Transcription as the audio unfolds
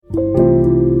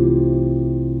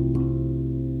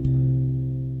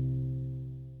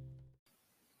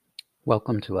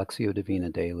Welcome to Lectio Divina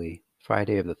Daily,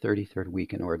 Friday of the 33rd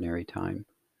week in Ordinary Time.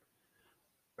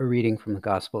 A reading from the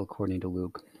Gospel according to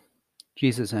Luke.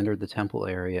 Jesus entered the temple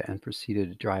area and proceeded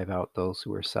to drive out those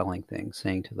who were selling things,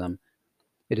 saying to them,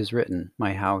 "It is written,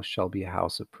 'My house shall be a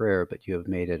house of prayer,' but you have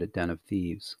made it a den of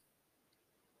thieves."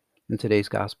 In today's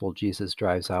Gospel, Jesus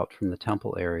drives out from the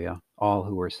temple area all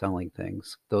who were selling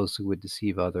things, those who would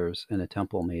deceive others in a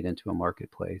temple made into a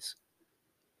marketplace.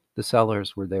 The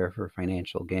sellers were there for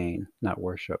financial gain, not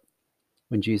worship.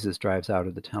 When Jesus drives out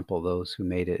of the temple those who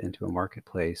made it into a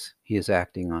marketplace, he is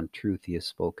acting on truth he has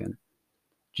spoken.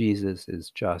 Jesus is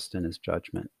just in his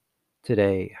judgment.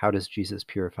 Today, how does Jesus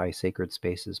purify sacred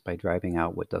spaces by driving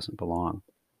out what doesn't belong?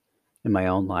 In my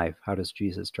own life, how does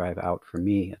Jesus drive out for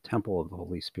me, a temple of the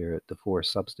Holy Spirit, the four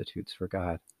substitutes for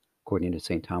God, according to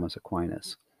St. Thomas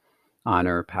Aquinas?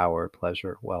 Honor, power,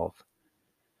 pleasure, wealth.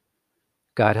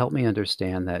 God, help me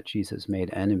understand that Jesus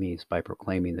made enemies by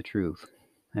proclaiming the truth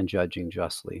and judging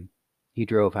justly. He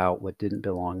drove out what didn't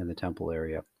belong in the temple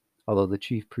area. Although the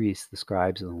chief priests, the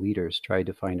scribes, and the leaders tried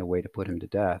to find a way to put him to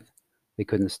death, they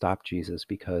couldn't stop Jesus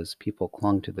because people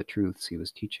clung to the truths he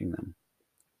was teaching them.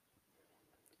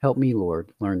 Help me,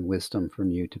 Lord, learn wisdom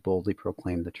from you to boldly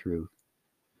proclaim the truth.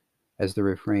 As the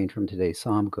refrain from today's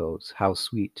psalm goes, "How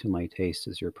sweet to my taste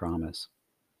is your promise."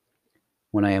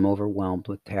 When I am overwhelmed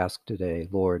with tasks today,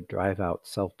 Lord, drive out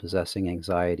self-possessing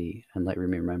anxiety and let me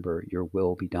remember your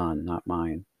will be done, not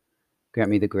mine.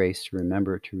 Grant me the grace to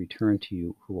remember to return to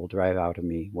you who will drive out of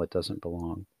me what doesn't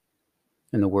belong.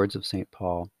 In the words of St.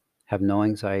 Paul, have no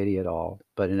anxiety at all,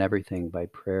 but in everything by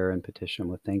prayer and petition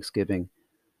with thanksgiving,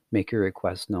 make your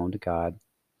requests known to God.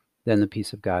 Then the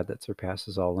peace of God that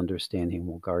surpasses all understanding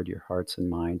will guard your hearts and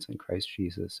minds in Christ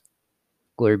Jesus.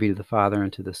 Glory be to the Father,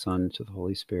 and to the Son, and to the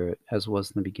Holy Spirit, as was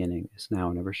in the beginning, is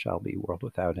now, and ever shall be, world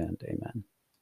without end. Amen.